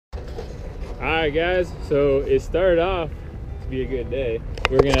All right, guys, so it started off to be a good day.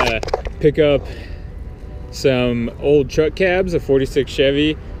 We're gonna pick up some old truck cabs, a 46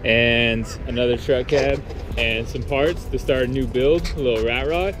 Chevy and another truck cab, and some parts to start a new build, a little rat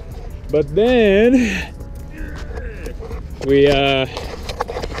rod. But then we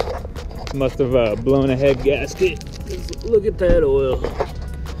must have blown a head gasket. Look at that oil.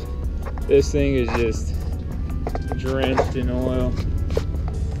 This thing is just drenched in oil.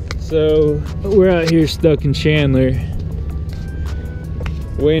 So we're out here stuck in Chandler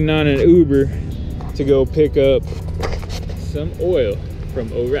waiting on an Uber to go pick up some oil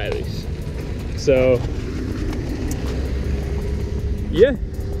from O'Reilly's. So yeah,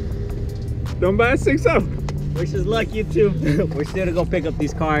 don't buy a 6.0. Wish us luck, YouTube. We're still gonna go pick up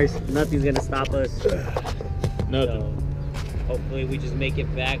these cars. Nothing's gonna stop us. Nothing. So hopefully we just make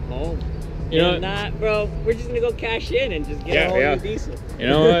it back home. You know, if not, bro, we're just gonna go cash in and just get a whole new diesel. You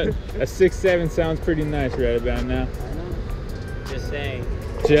know what? A 6.7 sounds pretty nice right about now. I know. Just saying.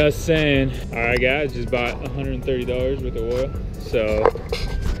 Just saying. All right, guys, just bought $130 worth of oil. So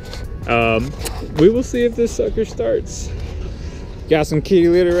we will see if this sucker starts. Got some kitty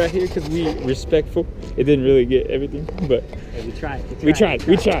litter right here because we respectful. It didn't really get everything, but hey, we tried. We tried.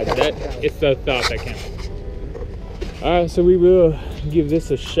 It's the thought that counts. All right, so we will give this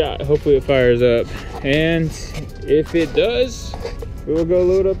a shot. Hopefully it fires up, and if it does, we will go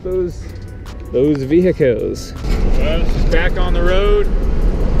load up those vehicles. Well, it's back on the road.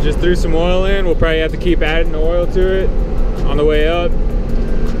 Just threw some oil in. We'll probably have to keep adding the oil to it on the way up.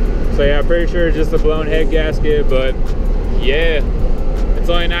 So yeah, I'm pretty sure it's just a blown head gasket, but yeah, it's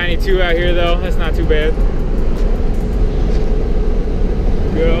only 92 out here though. That's not too bad.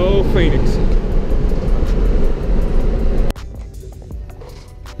 Go Phoenix.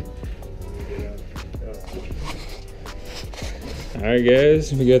 All right,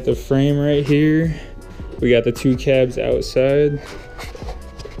 guys, we got the frame right here. We got the two cabs outside,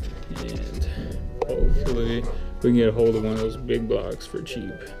 and hopefully we can get a hold of one of those big blocks for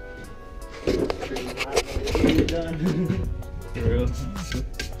cheap.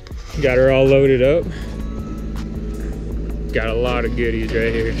 Got her all loaded up. Got a lot of goodies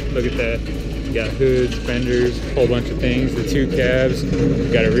right here. Look at that. Got hoods, fenders, a whole bunch of things. The two cabs.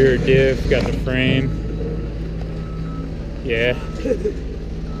 Got a rear diff. Got the frame. Yeah,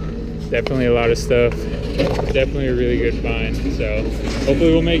 definitely a lot of stuff. Definitely a really good find. So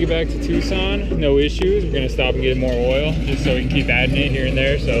hopefully we'll make it back to Tucson, no issues. We're gonna stop and get more oil just so we can keep adding it here and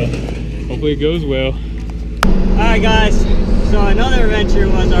there. So hopefully it goes well. All right, guys. So another adventure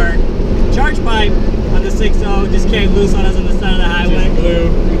was our charge pipe on the 6.0 just came loose on us on the side of the highway. Just blew.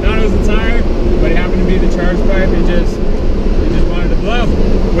 We thought it was a tire, but it happened to be the charge pipe. It just wanted to blow,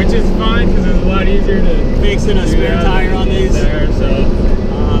 which is fine because it's a lot easier to fix in a spare tire on these.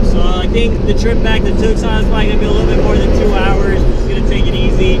 So I think the trip back to Tucson is probably gonna be a little bit more than 2 hours. We're just gonna take it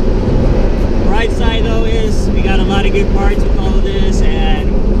easy. Right side though is we got a lot of good parts with all of this, and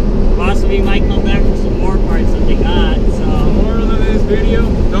possibly we might come back for some more parts that they got. So moral of this video: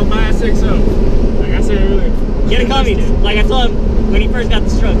 don't buy a 6.0. Like I said earlier, get a Cummins. Like I told him when he first got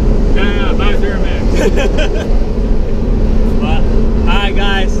this truck. Nah, buy a Duramax. But alright,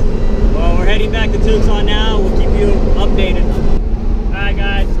 guys. Well, we're heading back to Tucson now. We'll keep you updated. Alright,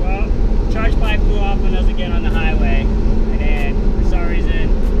 guys. Well, charge pipe flew off on us again on the highway, and then for some reason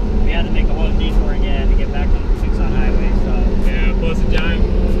we had to make a whole detour again to get back on the Tucson highway. So yeah, plus a giant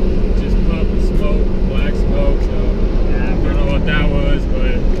just puff of smoke, black smoke. So yeah, I don't know what that was,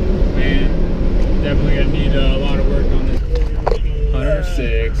 but man, definitely gonna need a lot of work on this.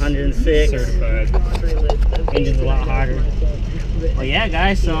 106 certified. Engine's a lot harder. Well, yeah,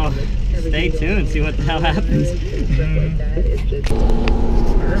 guys. So stay tuned. See what the hell happens.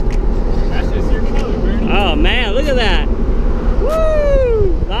 That's just your color, man. Oh man, look at that.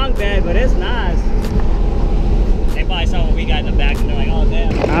 Woo! Long bed, but it's nice. They probably saw what we got in the back and they're like, oh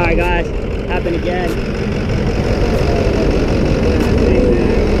damn. Alright, guys, happened again.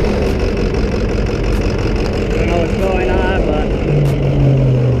 Don't know what's going on, but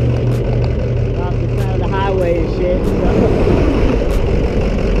off the side of the highway and shit. So.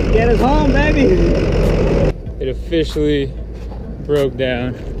 Get us home, baby. It officially broke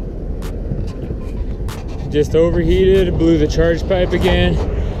down. Just overheated, blew the charge pipe again,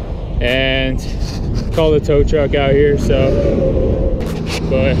 and called a tow truck out here. So,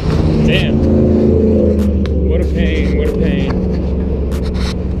 but damn, what a pain, what a pain.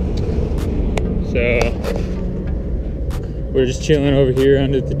 So we're just chilling over here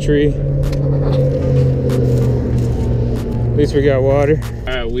under the tree. At least we got water.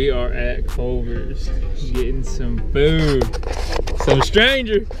 All right, we are at Culver's getting some food. Some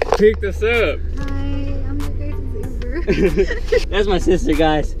stranger picked us up. Hi, I'm your guys' Uber. That's my sister,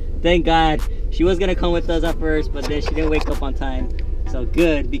 guys. Thank God. She was gonna come with us at first, but then she didn't wake up on time. So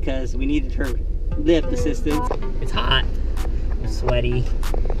good, because we needed her lift assistance. It's hot, I'm sweaty,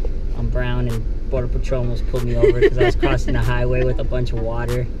 I'm brown, and Border Patrol almost pulled me over because I was crossing the highway with a bunch of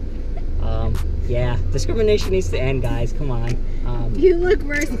water. Yeah, discrimination needs to end, guys. Come on. You look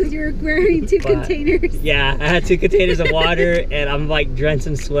worse because you're wearing two containers. Yeah, I had 2 containers of water, and I'm like drenched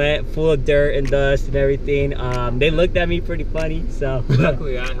in sweat, full of dirt and dust and everything. They looked at me pretty funny, so.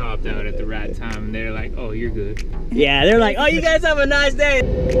 Luckily, I hopped out at the right time, and they're like, "Oh, you're good." Yeah, they're like, "Oh, you guys have a nice day."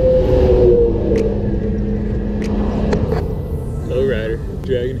 Lowrider,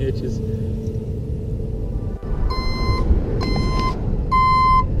 dragging hitches.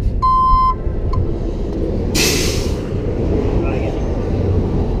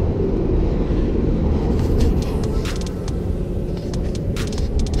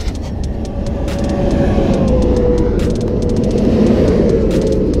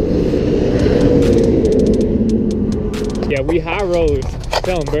 We high rollers.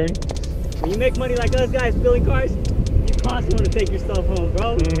 Tell them, Bernie. When you make money like us guys building cars, you constantly want to take yourself home,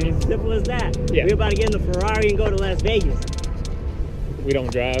 bro. It's simple as that. Yeah. We're about to get in the Ferrari and go to Las Vegas. We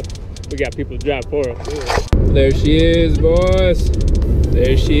don't drive. We got people to drive for us. There she is, boys.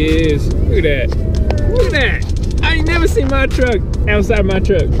 There she is. Look at that. Look at that. I ain't never seen my truck outside my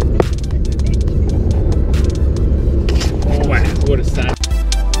truck. Wow, what a sight.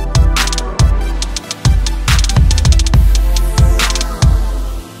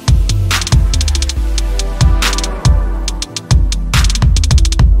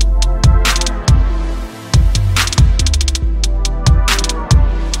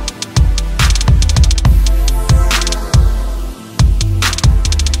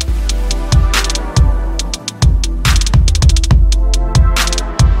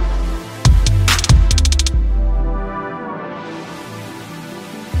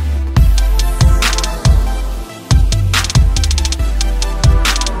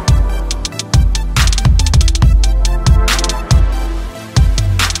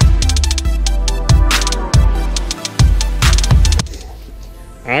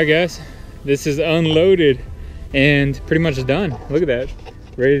 Alright guys, this is unloaded and pretty much done. Look at that,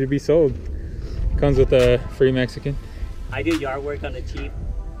 ready to be sold. Comes with a free Mexican. I do yard work on the cheap.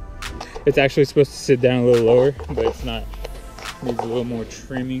 It's actually supposed to sit down a little lower, but it's not. Needs a little more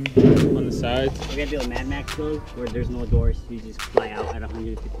trimming on the sides. We're gonna do a Mad Max build where there's no doors. You just fly out at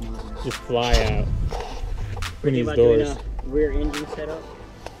 150 miles an hour. Just fly out. Who needs doing doors? a rear engine setup.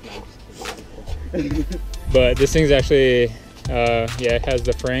 But this thing's actually, yeah, it has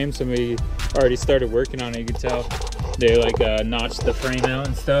the frame. Somebody already started working on it. You can tell they like notched the frame out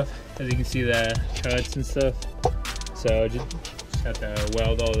and stuff. As you can see the cuts and stuff. So just have to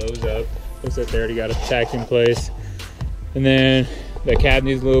weld all those up. Looks like they already got it tacked in place. And then the cab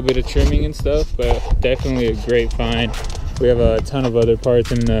needs a little bit of trimming and stuff, but definitely a great find. We have a ton of other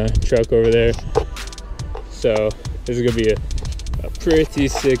parts in the truck over there. So this is gonna be a pretty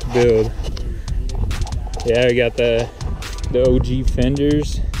sick build. Yeah, we got the OG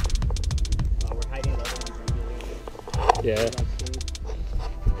fenders. Yeah.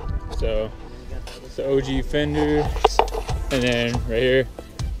 So it's the OG fenders. And then right here,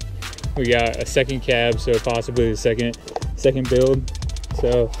 we got a second cab, so possibly the second build.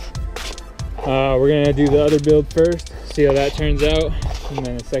 So we're gonna do the other build first, see how that turns out, and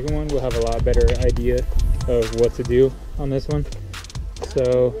then the second one we'll have a lot better idea of what to do on this one.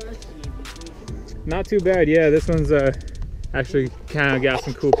 So not too bad. Yeah, this one's actually kind of got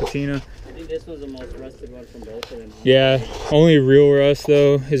some cool patina. I think this one's the most rusted one from both of them. Yeah, only real rust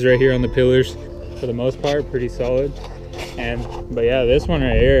though is right here on the pillars. For the most part, pretty solid. But yeah, this one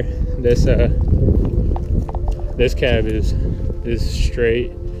right here, this cab is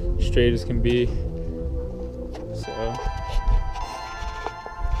straight as can be. So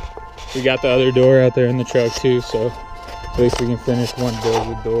we got the other door out there in the truck too, so at least we can finish one build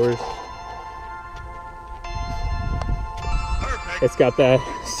with doors. Perfect. It's got that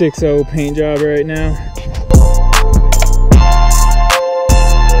 6.0 paint job right now.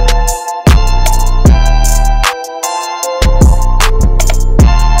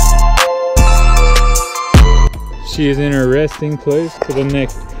 She is in her resting place for the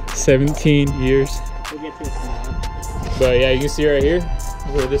next 17 years. We'll get to it tomorrow. But yeah, you can see right here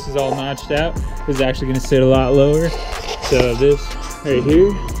where this is all notched out. This is actually going to sit a lot lower. So this right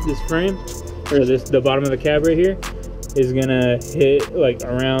here, this frame, or the bottom of the cab right here, is going to hit like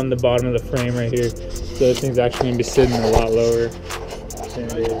around the bottom of the frame right here. So this thing's actually going to be sitting a lot lower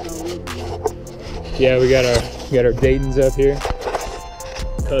than it is. Yeah, we got our Daytons up here.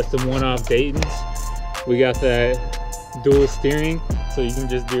 custom one-off Daytons. We got that dual steering, so you can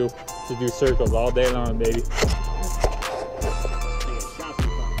just do circles all day long, baby.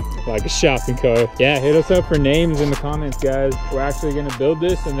 Like a shopping cart. Yeah, hit us up for names in the comments, guys. We're actually gonna build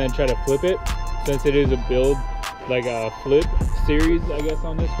this and then try to flip it. Since it is a build, like a flip series, I guess,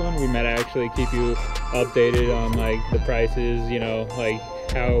 on this one, we might actually keep you updated on like the prices, you know, like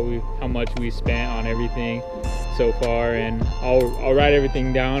how much we spent on everything so far, and I'll write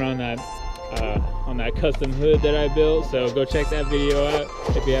everything down on that custom hood that I built. So go check that video out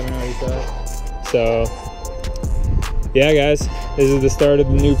if you haven't already saw it. So yeah, guys, this is the start of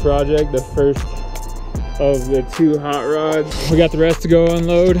the new project, the first of the 2 hot rods. We got the rest to go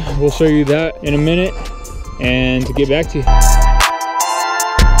unload. We'll show you that in a minute and to get back to you.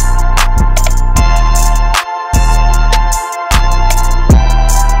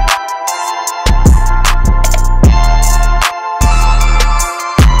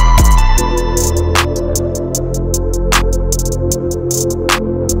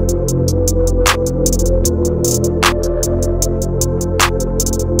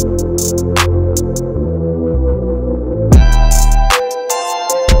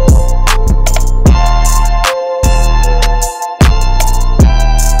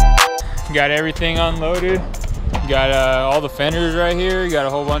 Got everything unloaded. Got all the fenders right here. Got a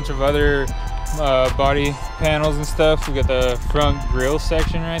whole bunch of other body panels and stuff. We got the front grille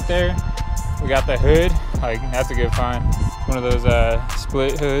section right there. We got the hood. Like, that's a good find. One of those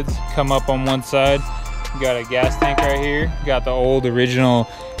split hoods come up on one side. We got a gas tank right here. Got the old original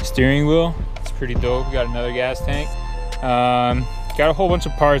steering wheel. It's pretty dope. We got another gas tank. Got a whole bunch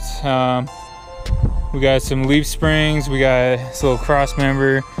of parts. We got some leaf springs. We got this little cross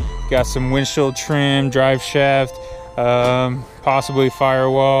member. Got some windshield trim, drive shaft, possibly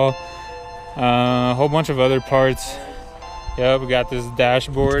firewall, a whole bunch of other parts. Yeah, we got this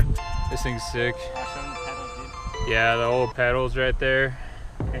dashboard. This thing's sick. Yeah, the old pedals right there,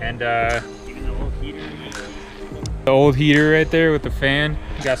 and even the old heater. the old heater right there with the fan.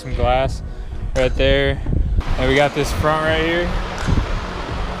 Got some glass right there, and we got this front right here,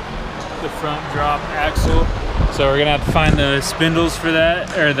 the front drop axle. So we're gonna have to find the spindles for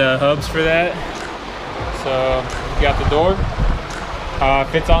that, or the hubs for that. So we got the door.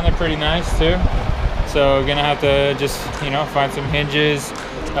 Fits on there pretty nice too. So we're gonna have to just, you know, find some hinges,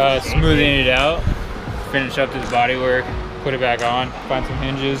 smoothing it out, finish up this bodywork, put it back on, find some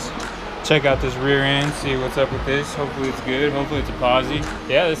hinges, check out this rear end, see what's up with this. Hopefully it's good, hopefully it's a posi.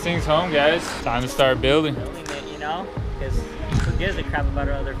 Yeah, this thing's home, guys. Time to start building. Building it, you know, because who gives a crap about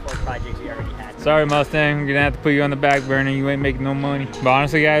our other 4 projects we already had. Sorry, Mustang, I'm gonna have to put you on the back burner. You ain't making no money. But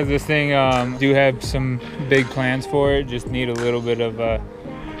honestly, guys, this thing do have some big plans for it. Just need a little bit of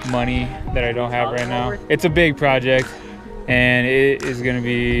money that I don't have right now. It's a big project, and it is gonna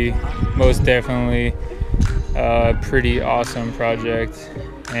be most definitely a pretty awesome project.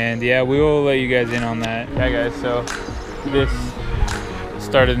 And yeah, we will let you guys in on that. Yeah, guys, so this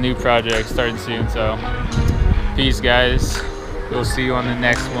started a new project, starting soon. So peace, guys. We'll see you on the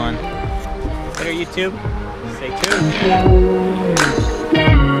next one. Later, YouTube. Stay tuned.